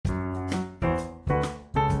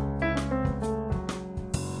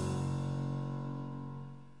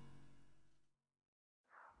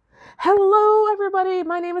Hello, everybody.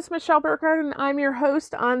 My name is Michelle Burkhardt, and I'm your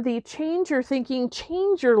host on the Change Your Thinking,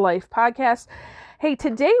 Change Your Life podcast. Hey,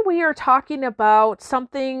 today we are talking about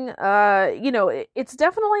something, it's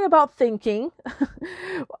definitely about thinking.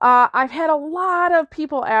 I've had a lot of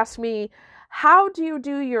people ask me, how do you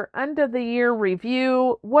do your end of the year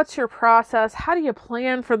review? What's your process? How do you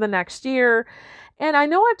plan for the next year? And I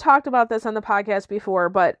know I've talked about this on the podcast before,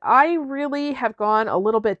 but I really have gone a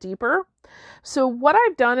little bit deeper. So what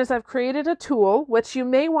I've done is I've created a tool, which you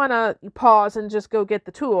may want to pause and just go get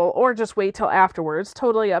the tool or just wait till afterwards,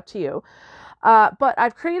 totally up to you. But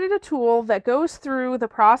I've created a tool that goes through the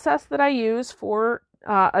process that I use for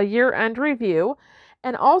a year-end review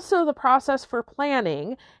and also the process for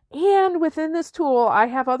planning. And within this tool, I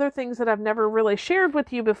have other things that I've never really shared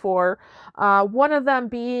with you before. One of them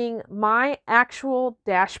being my actual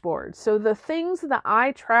dashboard. So the things that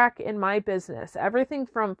I track in my business, everything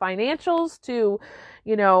from financials to,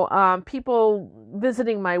 people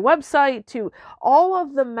visiting my website to all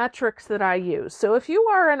of the metrics that I use. So if you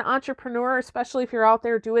are an entrepreneur, especially if you're out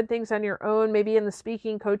there doing things on your own, maybe in the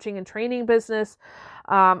speaking, coaching, and training business,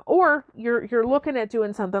 or you're looking at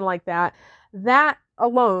doing something like that, that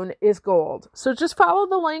alone is gold. So just follow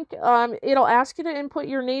the link. It'll ask you to input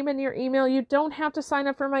your name and your email. You don't have to sign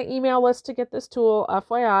up for my email list to get this tool,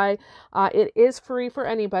 FYI. It is free for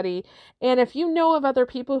anybody. And if you know of other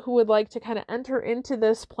people who would like to kind of enter into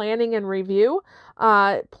this planning and review,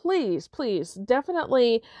 please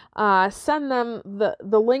definitely send them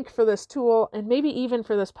the link for this tool and maybe even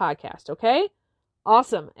for this podcast, okay?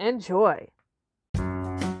 Awesome. Enjoy.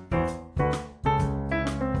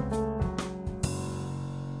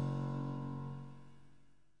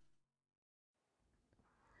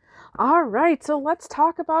 All right, so let's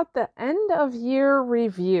talk about the end of year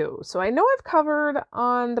review. So I know I've covered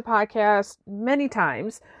on the podcast many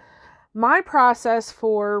times my process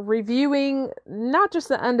for reviewing not just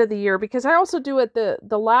the end of the year, because I also do it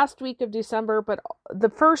the last week of December, but the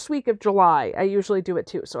first week of July, I usually do it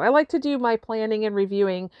too. So I like to do my planning and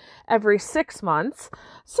reviewing every 6 months,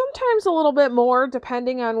 sometimes a little bit more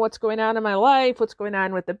depending on what's going on in my life, what's going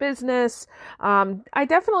on with the business. I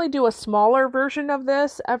definitely do a smaller version of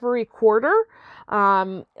this every quarter.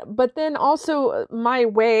 But then also my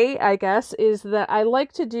way, I guess, is that I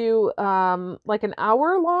like to do, like an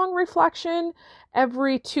hour-long reflection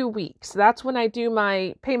every 2 weeks. That's when I do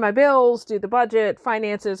pay my bills, do the budget,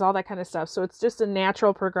 finances, all that kind of stuff. So it's just a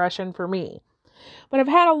natural progression for me. But I've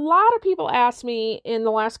had a lot of people ask me in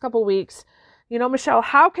the last couple weeks, Michelle,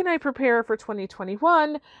 how can I prepare for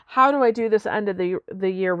 2021? How do I do this end of the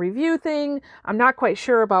year review thing? I'm not quite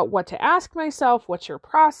sure about what to ask myself. What's your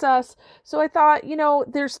process? So I thought,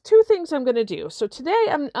 there's two things I'm going to do. So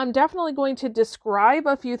today I'm definitely going to describe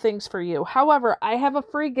a few things for you. However, I have a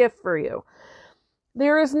free gift for you.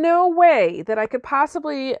 There is no way that I could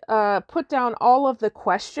possibly put down all of the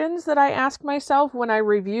questions that I ask myself when I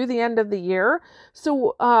review the end of the year.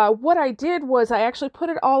 So what I did was I actually put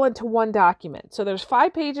it all into one document. So there's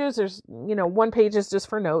 5 pages. There's, 1 page is just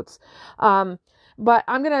for notes. But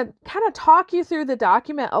I'm going to kind of talk you through the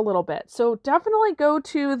document a little bit. So definitely go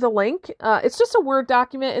to the link. It's just a Word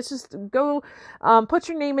document. It's just go put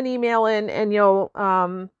your name and email in and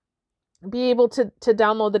you'll be able to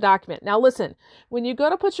download the document. Now listen, when you go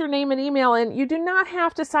to put your name and email in, you do not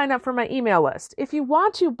have to sign up for my email list. If you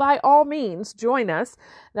want to, by all means, join us.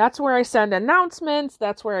 That's where I send announcements.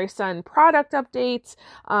 That's where I send product updates.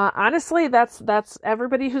 Honestly, that's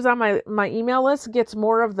everybody who's on my email list gets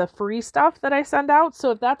more of the free stuff that I send out.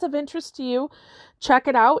 So if that's of interest to you, check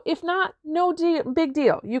it out. If not, big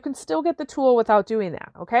deal. You can still get the tool without doing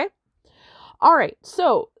that. Okay. All right.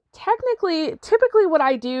 So typically what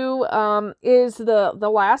I do is the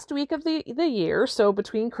last week of the year, so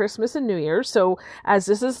between Christmas and New Year's. So as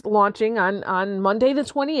this is launching on Monday the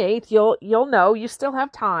 28th, you'll know you still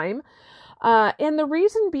have time. And the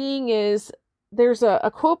reason being is there's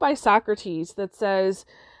a quote by Socrates that says,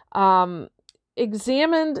 the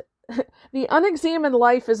unexamined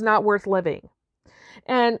life is not worth living.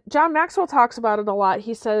 And John Maxwell talks about it a lot.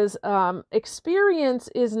 He says, experience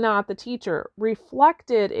is not the teacher.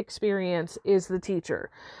 Reflected experience is the teacher.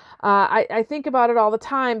 I think about it all the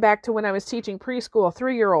time back to when I was teaching preschool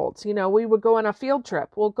 3-year-olds. We would go on a field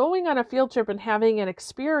trip. Well, going on a field trip and having an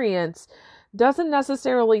experience doesn't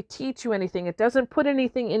necessarily teach you anything. It doesn't put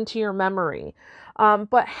anything into your memory.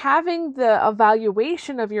 But having the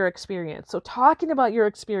evaluation of your experience, so talking about your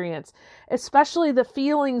experience, especially the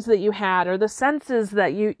feelings that you had or the senses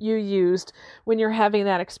that you used when you're having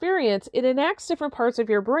that experience, it enacts different parts of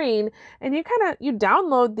your brain, and you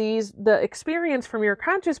download the experience from your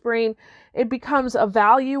conscious brain. It becomes a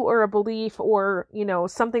value or a belief or,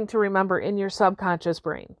 something to remember in your subconscious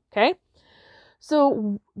brain. Okay.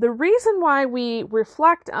 So the reason why we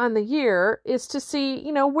reflect on the year is to see,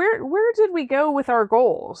 where did we go with our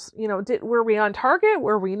goals? Were we on target?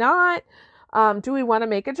 Were we not? Do we want to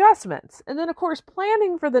make adjustments? And then, of course,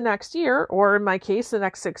 planning for the next year, or in my case, the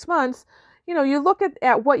next 6 months, you look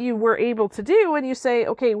at what you were able to do and you say,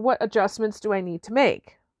 okay, what adjustments do I need to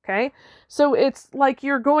make? Okay. So it's like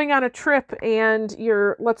you're going on a trip and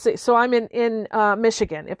let's say, so I'm in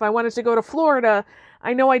Michigan. If I wanted to go to Florida,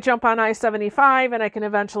 I know I jump on I-75 and I can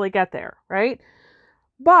eventually get there, right?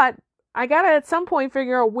 But I got to at some point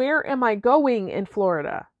figure out, where am I going in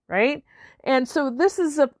Florida, right? And so this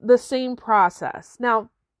is the same process. Now,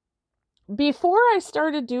 before I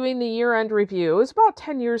started doing the year-end review, it was about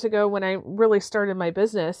 10 years ago when I really started my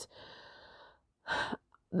business,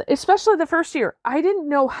 especially the first year, I didn't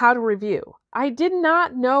know how to review. I did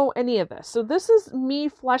not know any of this. So this is me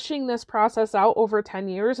fleshing this process out over 10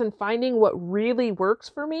 years and finding what really works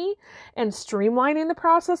for me and streamlining the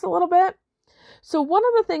process a little bit. So one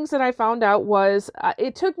of the things that I found out was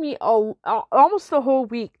it took me almost the whole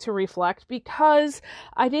week to reflect because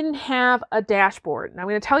I didn't have a dashboard. And I'm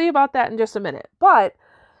going to tell you about that in just a minute. But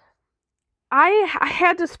I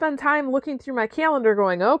had to spend time looking through my calendar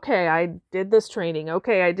going, okay, I did this training.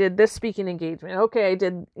 Okay, I did this speaking engagement. Okay, I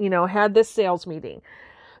did, had this sales meeting.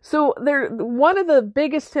 So one of the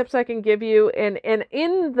biggest tips I can give you, and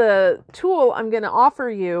in the tool I'm going to offer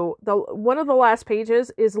you, one of the last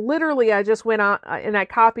pages is literally, I just went on and I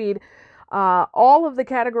copied all of the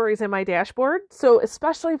categories in my dashboard. So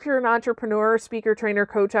especially if you're an entrepreneur, speaker, trainer,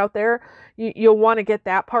 coach out there, you'll want to get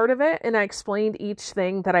that part of it. And I explained each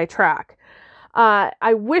thing that I track.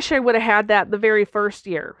 I wish I would have had that the very first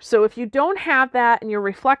year. So if you don't have that and you're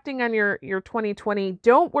reflecting on your 2020,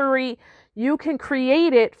 don't worry. You can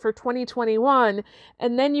create it for 2021,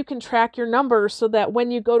 and then you can track your numbers so that when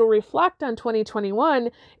you go to reflect on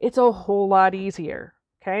 2021, it's a whole lot easier.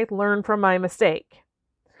 Okay. Learn from my mistake.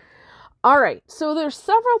 All right. So there's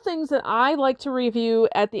several things that I like to review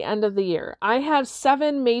at the end of the year. I have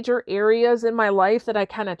 7 major areas in my life that I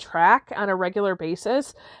kind of track on a regular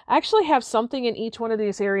basis. I actually have something in each one of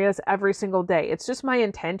these areas every single day. It's just my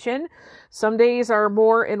intention. Some days are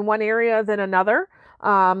more in one area than another.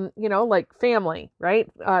 Like family, right?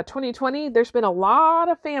 2020, there's been a lot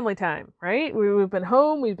of family time, right? We've been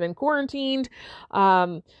home, we've been quarantined.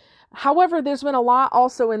 However, there's been a lot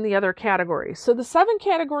also in the other categories. So the 7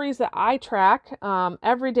 categories that I track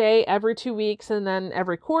every day, every 2 weeks, and then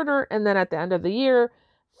every quarter, and then at the end of the year: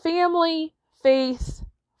 family, faith,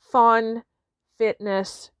 fun,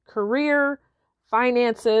 fitness, career,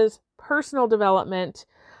 finances, personal development.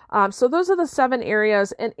 So those are the 7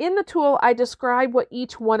 areas. And in the tool, I describe what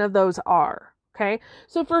each one of those are. Okay.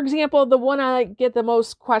 So for example, the one I get the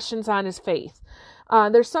most questions on is faith.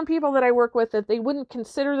 There's some people that I work with that they wouldn't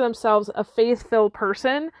consider themselves a faith-filled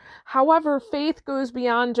person. However, faith goes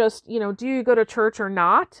beyond just, do you go to church or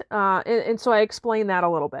not? And so I explain that a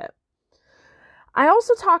little bit. I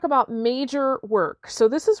also talk about major work. So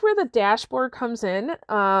this is where the dashboard comes in.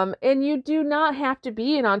 And you do not have to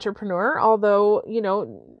be an entrepreneur, although,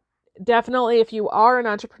 definitely if you are an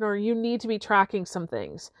entrepreneur, you need to be tracking some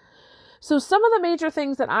things. So some of the major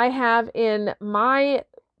things that I have in my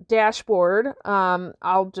dashboard,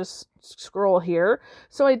 I'll just scroll here.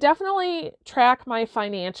 So I definitely track my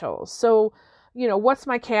financials. So, what's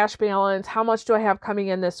my cash balance? How much do I have coming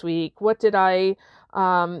in this week? What did I,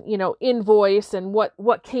 invoice, and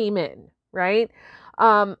what came in, right?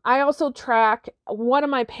 I also track, what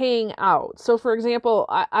am I paying out? So for example,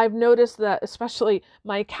 I've noticed that especially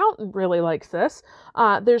my accountant really likes this.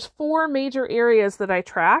 There's 4 major areas that I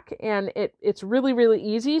track, and it's really, really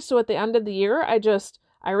easy. So at the end of the year, I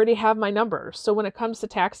already have my numbers. So when it comes to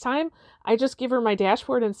tax time, I just give her my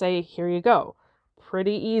dashboard and say, here you go.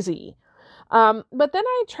 Pretty easy. But then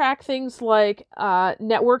I track things like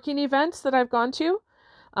networking events that I've gone to.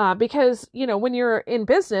 Because, when you're in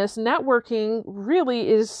business, networking really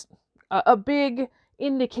is a big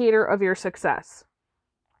indicator of your success.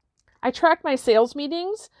 I track my sales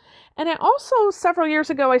meetings. And I also, several years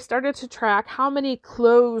ago, I started to track how many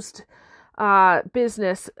closed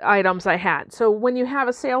business items I had. So when you have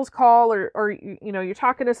a sales call or you're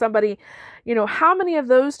talking to somebody, how many of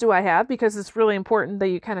those do I have? Because it's really important that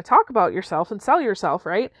you kind of talk about yourself and sell yourself,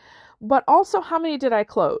 right? But also, how many did I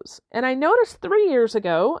close? And I noticed 3 years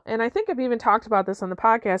ago, and I think I've even talked about this on the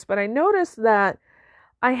podcast, but I noticed that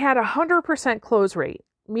I had 100% close rate,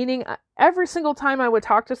 meaning every single time I would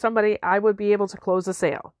talk to somebody, I would be able to close a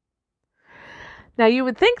sale. Now, you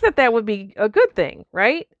would think that that would be a good thing,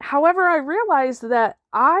 right? However, I realized that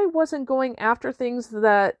I wasn't going after things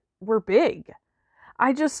that were big.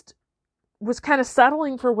 I just was kind of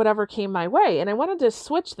settling for whatever came my way, and I wanted to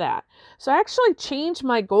switch that. So I actually changed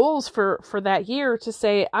my goals for that year to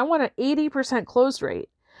say I want an 80% close rate.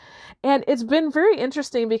 And it's been very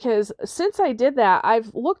interesting because since I did that,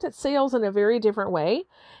 I've looked at sales in a very different way.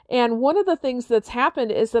 And one of the things that's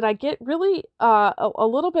happened is that I get really a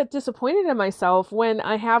little bit disappointed in myself when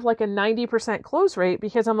I have like a 90% close rate,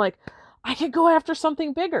 because I'm like, I could go after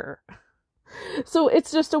something bigger. So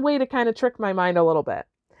it's just a way to kind of trick my mind a little bit.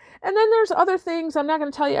 And then there's other things. I'm not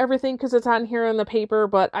going to tell you everything because it's on here in the paper,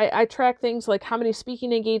 but I track things like how many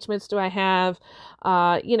speaking engagements do I have?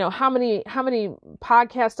 How many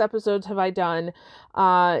podcast episodes have I done?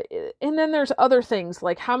 And then there's other things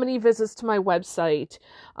like how many visits to my website?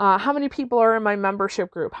 How many people are in my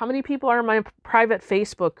membership group? How many people are in my private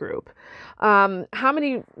Facebook group? How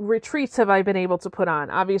many retreats have I been able to put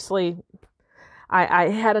on? Obviously, I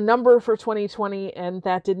had a number for 2020 and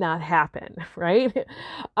that did not happen, right?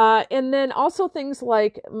 And then also things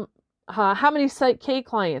like how many Site K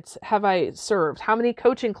clients have I served? How many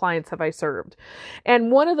coaching clients have I served?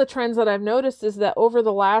 And one of the trends that I've noticed is that over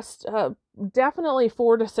the last definitely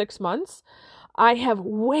 4 to 6 months, I have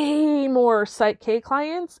way more Site K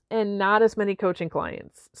clients and not as many coaching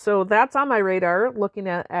clients. So that's on my radar, looking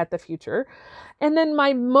at the future. And then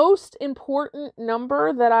my most important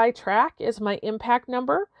number that I track is my impact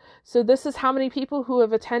number. So this is how many people who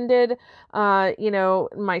have attended,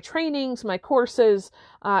 my trainings, my courses,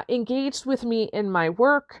 engaged with me in my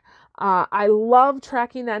work. I love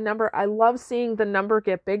tracking that number. I love seeing the number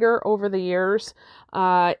get bigger over the years.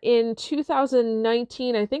 In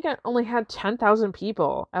 2019, I think I only had 10,000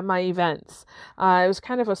 people at my events. It was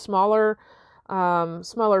kind of a smaller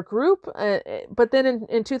group. But then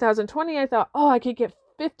in 2020, I thought, I could get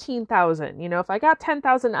 15,000. If I got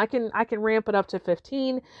 10,000, I can ramp it up to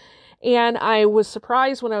 15. And I was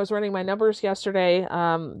surprised when I was running my numbers yesterday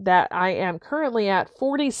that I am currently at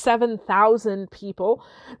 47,000 people.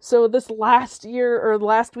 So this last year or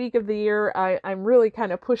last week of the year, I'm really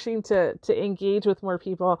kind of pushing to engage with more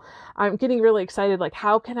people. I'm getting really excited. Like,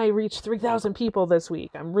 how can I reach 3,000 people this week?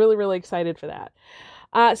 I'm really, really excited for that.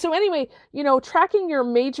 So anyway, tracking your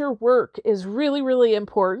major work is really, really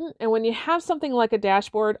important. And when you have something like a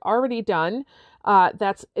dashboard already done,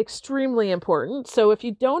 that's extremely important. So if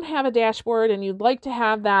you don't have a dashboard and you'd like to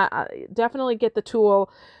have that, definitely get the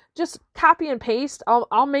tool. Just copy and paste.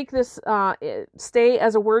 I'll make this stay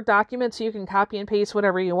as a Word document so you can copy and paste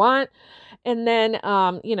whatever you want. And then,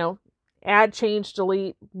 add, change,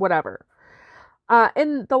 delete, whatever.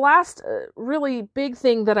 And the last really big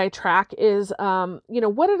thing that I track is,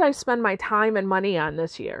 what did I spend my time and money on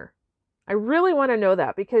this year? I really want to know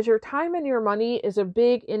that, because your time and your money is a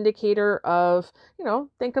big indicator of,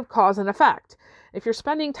 think of cause and effect. If you're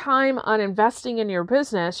spending time on investing in your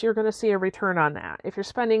business, you're going to see a return on that. If you're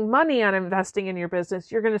spending money on investing in your business,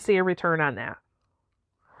 you're going to see a return on that.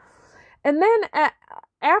 And then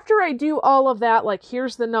after I do all of that, like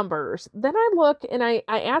here's the numbers, then I look and I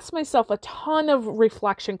ask myself a ton of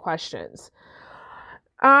reflection questions.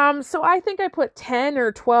 So I think I put 10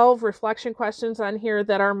 or 12 reflection questions on here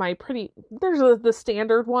that are there's the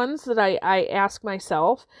standard ones that I ask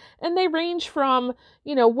myself. And they range from,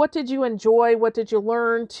 what did you enjoy? What did you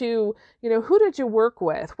learn? To, who did you work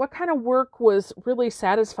with? What kind of work was really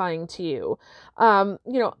satisfying to you?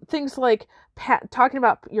 Things like talking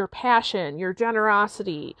about your passion, your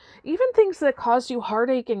generosity, even things that cause you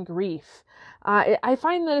heartache and grief. I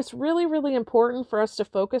find that it's really, really important for us to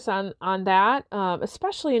focus on that,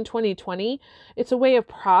 especially in 2020. It's a way of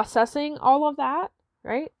processing all of that,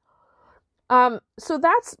 right? So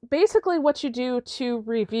that's basically what you do to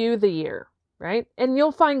review the year, right? And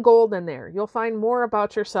you'll find gold in there. You'll find more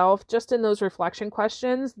about yourself just in those reflection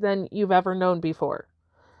questions than you've ever known before.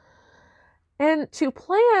 And to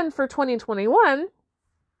plan for 2021,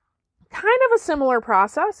 kind of a similar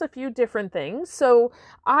process, a few different things. So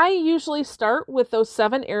I usually start with those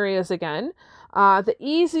 7 areas again. The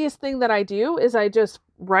easiest thing that I do is I just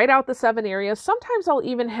write out the 7 areas. Sometimes I'll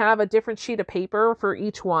even have a different sheet of paper for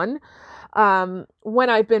each one. When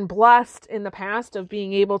I've been blessed in the past of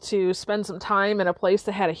being able to spend some time in a place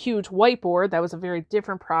that had a huge whiteboard, that was a very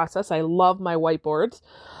different process. I love my whiteboards.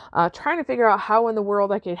 Trying to figure out how in the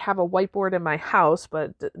world I could have a whiteboard in my house,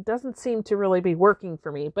 but it doesn't seem to really be working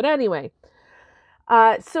for me. But anyway,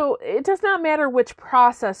 so it does not matter which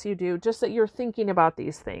process you do, just that you're thinking about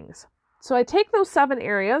these things. So I take those 7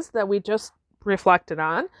 areas that we just reflected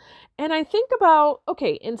on, and I think about,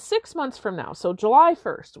 okay, in 6 months from now, so July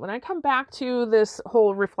 1st, when I come back to this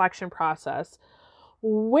whole reflection process,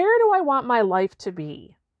 where do I want my life to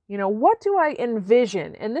be? What do I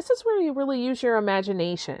envision? And this is where you really use your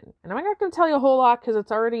imagination. And I'm not going to tell you a whole lot because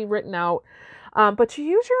it's already written out, but you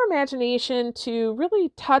use your imagination to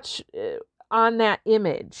really touch on that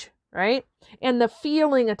image, right? And the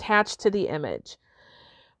feeling attached to the image.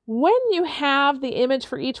 When you have the image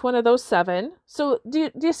for each one of those 7, so do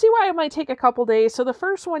you see why it might take a couple days? So the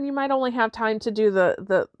first one, you might only have time to do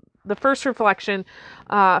the first reflection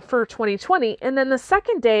for 2020. And then the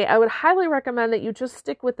second day, I would highly recommend that you just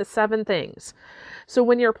stick with the 7 things. So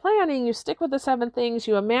when you're planning, you stick with the 7 things,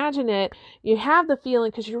 you imagine it, you have the feeling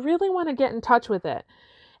because you really want to get in touch with it.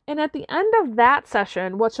 And at the end of that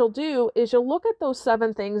session, what you'll do is you'll look at those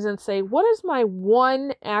 7 things and say, what is my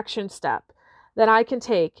one action step that I can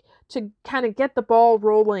take to kind of get the ball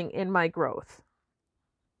rolling in my growth?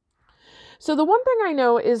 So the one thing I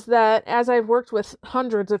know is that as I've worked with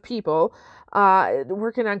hundreds of people,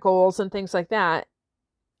 working on goals and things like that,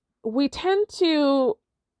 we tend to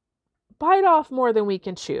bite off more than we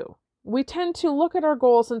can chew. We tend to look at our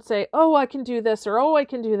goals and say, oh, I can do this, or oh, I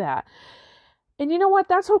can do that. And you know what?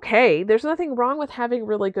 That's okay. There's nothing wrong with having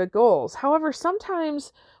really good goals. However,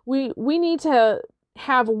 sometimes we need to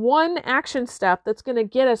have one action step that's going to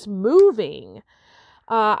get us moving.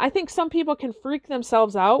 I think some people can freak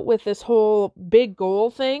themselves out with this whole big goal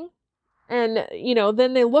thing. And,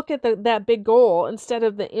 then they look at that big goal instead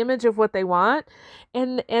of the image of what they want,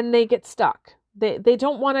 and they get stuck. They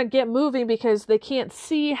don't want to get moving because they can't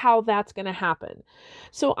see how that's going to happen.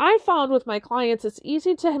 So I found with my clients, it's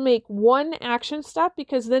easy to make one action step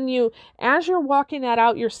because then as you're walking that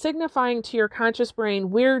out, you're signifying to your conscious brain,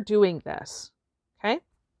 we're doing this. Okay.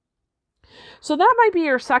 So that might be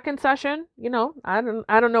your second session. I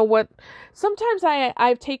don't know what, sometimes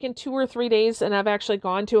I've taken 2 or 3 days and I've actually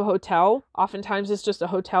gone to a hotel. Oftentimes it's just a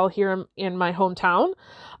hotel here in my hometown,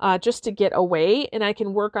 just to get away, and I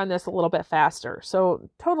can work on this a little bit faster. So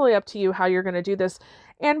totally up to you how you're going to do this.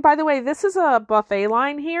 And by the way, this is a buffet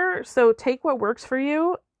line here. So take what works for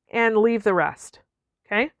you and leave the rest.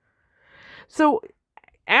 Okay. So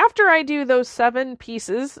after I do those 7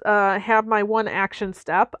 pieces, have my one action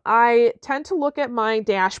step, I tend to look at my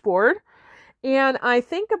dashboard and I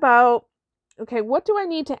think about, okay, what do I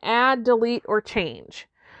need to add, delete, or change?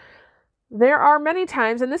 There are many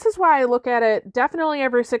times, and this is why I look at it definitely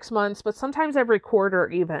every 6 months, but sometimes every quarter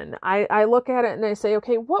even. I look at it and I say,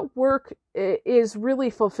 okay, what work is really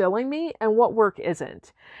fulfilling me and what work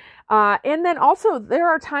isn't? And then also there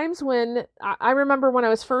are times when I remember when I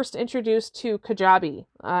was first introduced to Kajabi,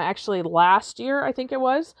 actually last year, I think it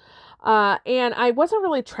was. And I wasn't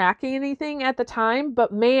really tracking anything at the time,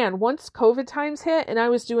 but man, once COVID times hit and I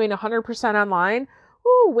was doing 100% online,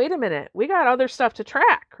 ooh, wait a minute, we got other stuff to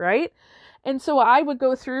track, right? And so I would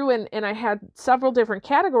go through and I had several different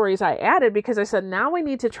categories I added because I said, now we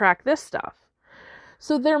need to track this stuff.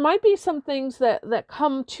 So there might be some things that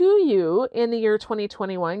come to you in the year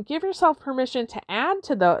 2021. Give yourself permission to add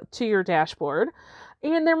to your dashboard.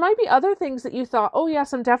 And there might be other things that you thought, oh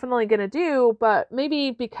yes, I'm definitely going to do, but maybe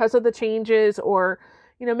because of the changes or,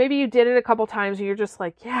 maybe you did it a couple times and you're just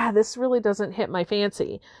like, yeah, this really doesn't hit my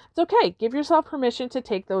fancy. It's okay. Give yourself permission to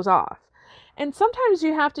take those off. And sometimes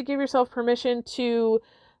you have to give yourself permission to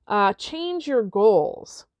change your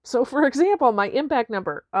goals. So for example, my impact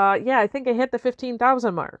number, I think I hit the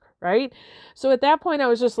 15,000 mark, right? So at that point I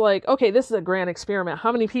was just like, okay, this is a grand experiment.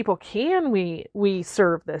 How many people can we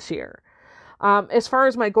serve this year? As far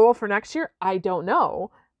as my goal for next year, I don't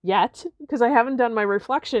know yet because I haven't done my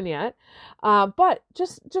reflection yet. But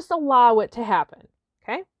just allow it to happen.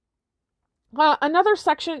 Okay. Another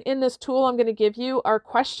section in this tool I'm going to give you are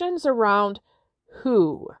questions around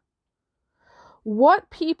who. What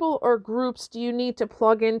people or groups do you need to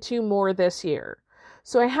plug into more this year?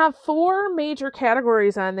 So I have 4 major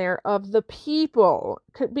categories on there of the people,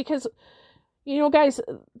 because, guys,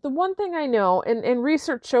 the one thing I know, and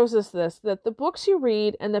research shows us this, that the books you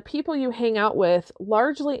read and the people you hang out with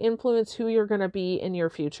largely influence who you're going to be in your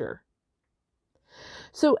future.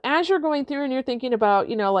 So as you're going through and you're thinking about,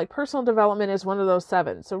 like personal development is one of those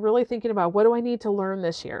 7. So really thinking about what do I need to learn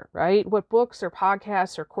this year, right? What books or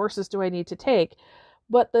podcasts or courses do I need to take?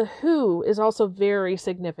 but the who is also very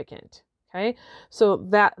significant. Okay, so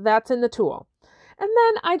that's in the tool. And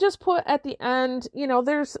then I just put at the end,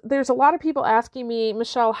 there's a lot of people asking me,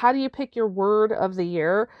 Michelle, how do you pick your word of the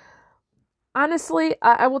year? Honestly,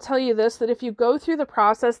 I will tell you this, that if you go through the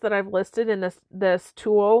process that I've listed in this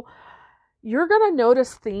tool, you're going to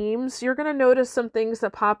notice themes. You're going to notice some things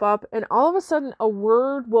that pop up, and all of a sudden a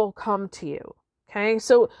word will come to you. Okay.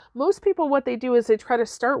 So most people, what they do is they try to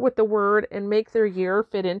start with the word and make their year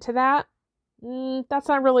fit into that. That's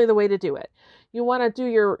not really the way to do it. You want to do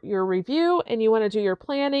your review and you want to do your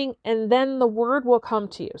planning, and then the word will come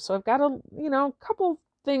to you. So I've got a couple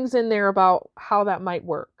things in there about how that might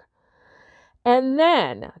work. And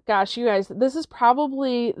then, gosh, you guys, this is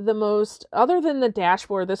probably the most, other than the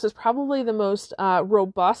dashboard, this is probably the most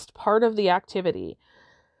robust part of the activity.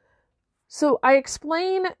 So I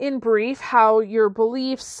explain in brief how your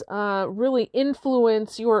beliefs really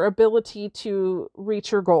influence your ability to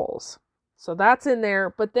reach your goals. So that's in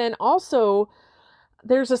there. But then also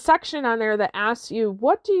there's a section on there that asks you,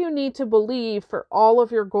 what do you need to believe for all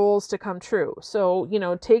of your goals to come true? So,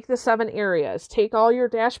 take the 7 areas, take all your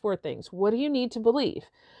dashboard things. What do you need to believe?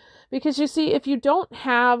 Because you see, if you don't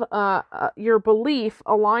have your belief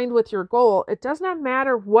aligned with your goal, it does not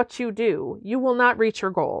matter what you do. You will not reach your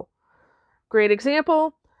goal. Great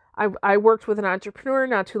example. I worked with an entrepreneur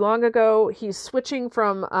not too long ago. He's switching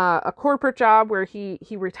from a corporate job where he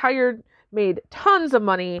retired, made tons of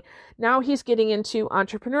money. Now he's getting into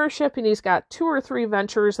entrepreneurship, and he's got 2 or 3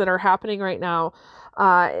 ventures that are happening right now.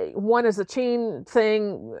 One is a chain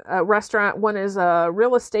thing, a restaurant. One is a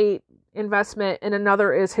real estate investment, and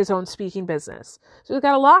another is his own speaking business. So he's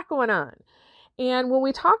got a lot going on. And when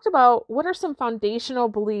we talked about what are some foundational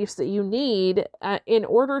beliefs that you need in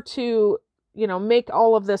order to, make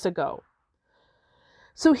all of this a go.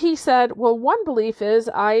 So he said, well, one belief is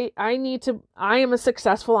I am a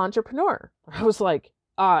successful entrepreneur. I was like,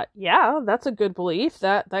 yeah, that's a good belief.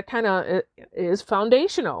 That kind of is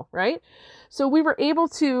foundational, right? So we were able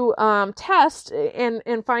to test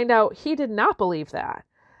and find out he did not believe that.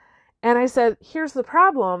 And I said, here's the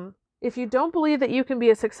problem. If you don't believe that you can be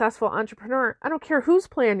a successful entrepreneur, I don't care whose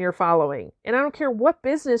plan you're following, and I don't care what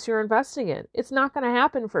business you're investing in. It's not going to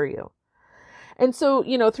happen for you. And so,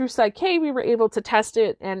 through PsychK, we were able to test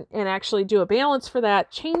it and actually do a balance for that,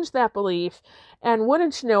 change that belief. And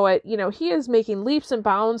wouldn't you know it, he is making leaps and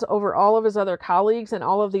bounds over all of his other colleagues in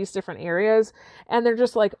all of these different areas. And they're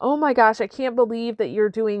just like, oh my gosh, I can't believe that you're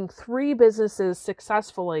doing 3 businesses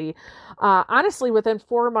successfully, honestly, within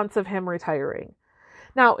 4 months of him retiring.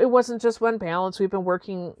 Now, it wasn't just one balance. We've been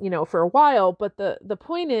working, for a while. But the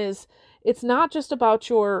point is, it's not just about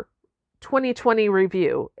your 2020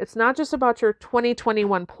 review. It's not just about your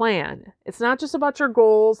 2021 plan. It's not just about your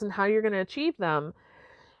goals and how you're going to achieve them.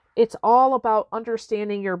 It's all about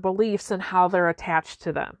understanding your beliefs and how they're attached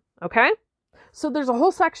to them. Okay? So there's a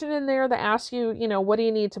whole section in there that asks you, what do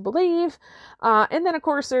you need to believe? And then of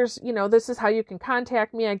course there's, this is how you can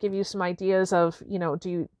contact me. I give you some ideas of, would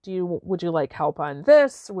you like help on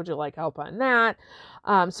this? Would you like help on that?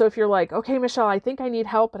 So if you're like, okay, Michelle, I think I need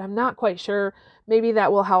help, but I'm not quite sure, maybe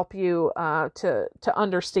that will help you, to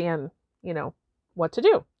understand, what to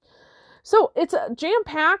do. So it's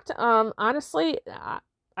jam-packed. Honestly,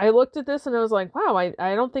 I looked at this and I was like, wow,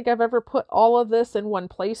 I don't think I've ever put all of this in one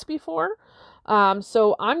place before.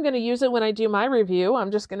 So I'm going to use it when I do my review.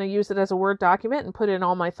 I'm just going to use it as a Word document and put in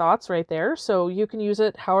all my thoughts right there. So you can use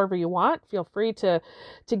it however you want. Feel free to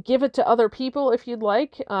give it to other people if you'd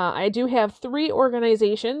like. I do have 3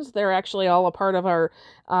 organizations. They're actually all a part of our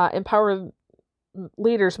Empowered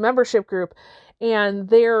Leaders membership group, and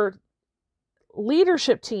their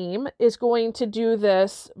leadership team is going to do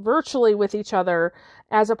this virtually with each other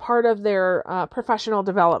as a part of their professional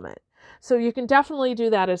development. So you can definitely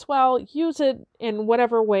do that as well. Use it in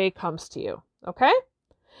whatever way comes to you. Okay?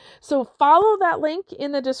 So follow that link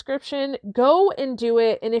in the description. Go and do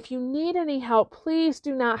it. And if you need any help, please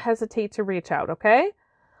do not hesitate to reach out. Okay?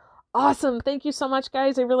 Awesome. Thank you so much,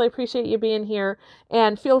 guys. I really appreciate you being here.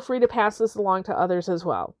 And feel free to pass this along to others as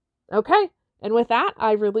well. Okay? And with that,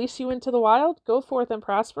 I release you into the wild. Go forth and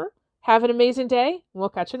prosper. Have an amazing day. We'll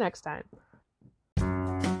catch you next time.